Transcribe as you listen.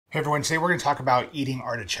Hey everyone, today we're going to talk about eating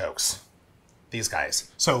artichokes. These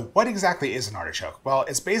guys. So what exactly is an artichoke? Well,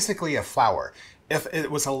 it's basically a flower. If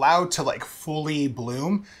it was allowed to fully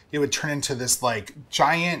bloom, it would turn into this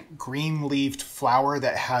giant green leafed flower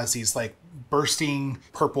that has these bursting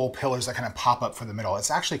purple pillars that kind of pop up from the middle.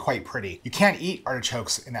 It's actually quite pretty. You can't eat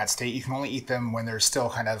artichokes in that state. You can only eat them when they're still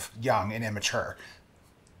kind of young and immature,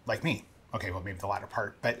 like me. Okay, well, maybe the latter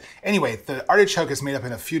part. But anyway, the artichoke is made up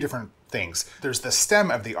in a few different things. There's the stem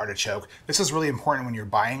of the artichoke. This is really important when you're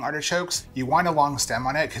buying artichokes. You want a long stem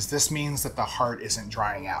on it because this means that the heart isn't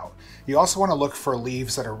drying out. You also want to look for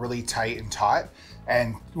leaves that are really tight and taut,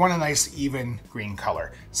 and you want a nice even green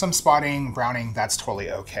color. Some spotting, browning, that's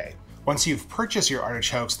totally okay. Once you've purchased your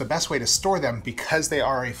artichokes, the best way to store them, because they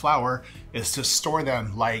are a flower, is to store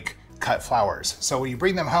them like cut flowers. So when you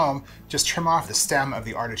bring them home, just trim off the stem of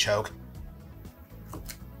the artichoke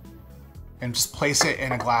and just place it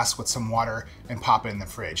in a glass with some water and pop it in the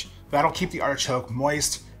fridge. That'll keep the artichoke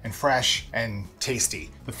moist and fresh and tasty.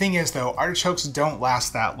 The thing is though, artichokes don't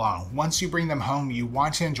last that long. Once you bring them home, you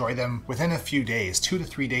want to enjoy them within a few days, 2 to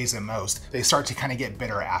 3 days at most. They start to kind of get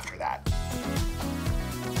bitter after that.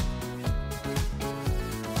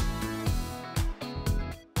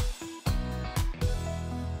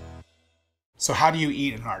 So how do you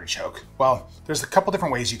eat an artichoke? Well, there's a couple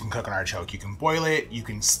different ways you can cook an artichoke. You can boil it, you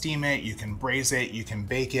can steam it, you can braise it, you can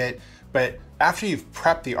bake it. But after you've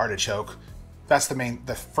prepped the artichoke, that's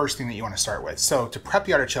the first thing that you want to start with. So to prep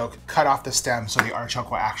the artichoke, cut off the stem so the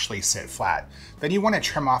artichoke will actually sit flat. Then you want to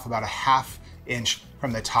trim off about a ½ inch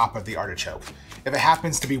from the top of the artichoke. If it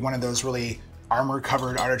happens to be one of those really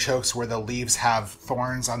armor-covered artichokes where the leaves have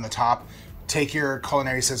thorns on the top, take your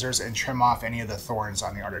culinary scissors and trim off any of the thorns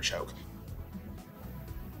on the artichoke.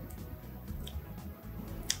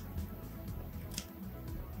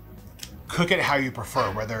 Cook it how you prefer,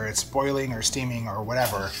 whether it's boiling or steaming or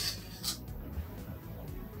whatever.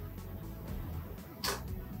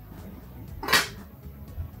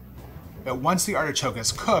 But once the artichoke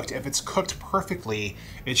is cooked, if it's cooked perfectly,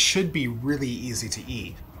 it should be really easy to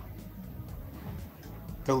eat.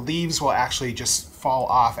 The leaves will actually just fall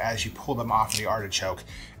off as you pull them off of the artichoke.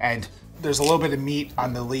 And there's a little bit of meat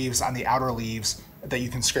on the leaves, on the outer leaves, that you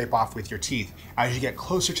can scrape off with your teeth. As you get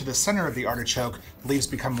closer to the center of the artichoke, the leaves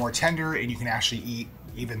become more tender and you can actually eat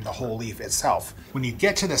even the whole leaf itself. When you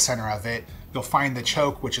get to the center of it, you'll find the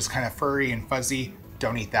choke, which is kind of furry and fuzzy.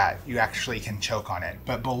 Don't eat that. You actually can choke on it.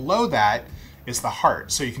 But below that is the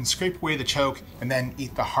heart. So you can scrape away the choke and then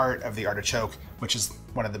eat the heart of the artichoke, which is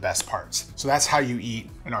one of the best parts. So that's how you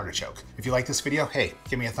eat an artichoke. If you like this video, hey,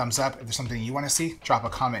 give me a thumbs up. If there's something you want to see, drop a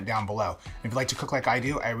comment down below. If you'd like to cook like I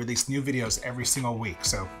do, I release new videos every single week,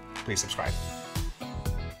 so please subscribe.